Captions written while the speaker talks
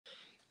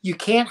you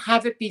can't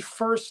have it be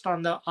first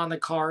on the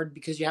card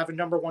because you have a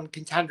number one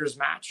contenders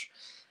match.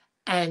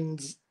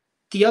 And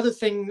the other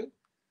thing,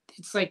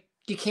 it's like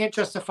you can't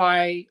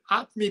justify,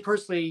 me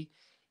personally,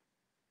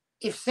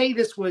 if say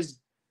this was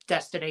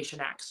Destination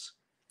X,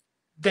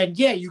 then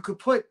yeah, you could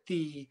put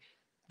the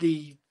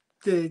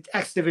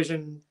X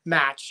Division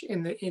match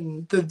in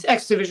the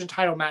X Division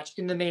title match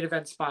in the main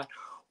event spot.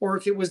 Or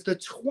if it was the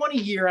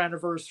 20-year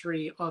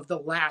anniversary of the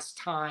last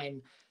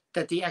time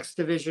that the X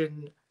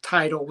Division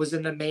title was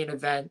in the main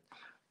event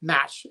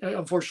match,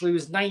 unfortunately, it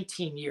was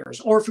 19 years.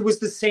 Or if it was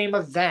the same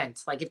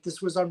event, like if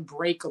this was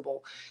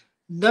Unbreakable,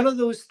 none of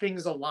those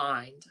things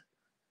aligned.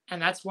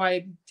 And that's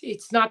why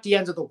it's not the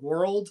end of the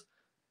world,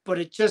 but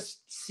it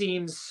just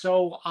seems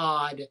so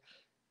odd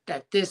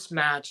that this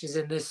match is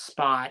in this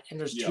spot and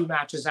there's two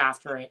matches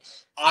after it.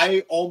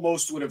 I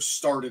almost would have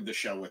started the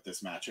show with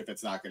this match if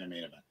it's not going to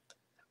main event.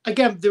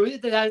 Again,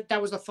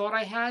 that was a thought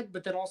I had,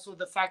 but then also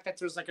the fact that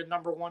there's like a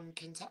number one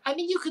contender. I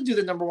mean, you could do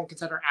the number one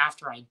contender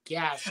after, I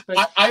guess.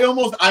 But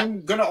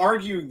I'm going to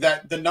argue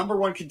that the number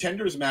one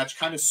contenders match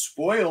kind of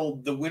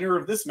spoiled the winner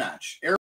of this match.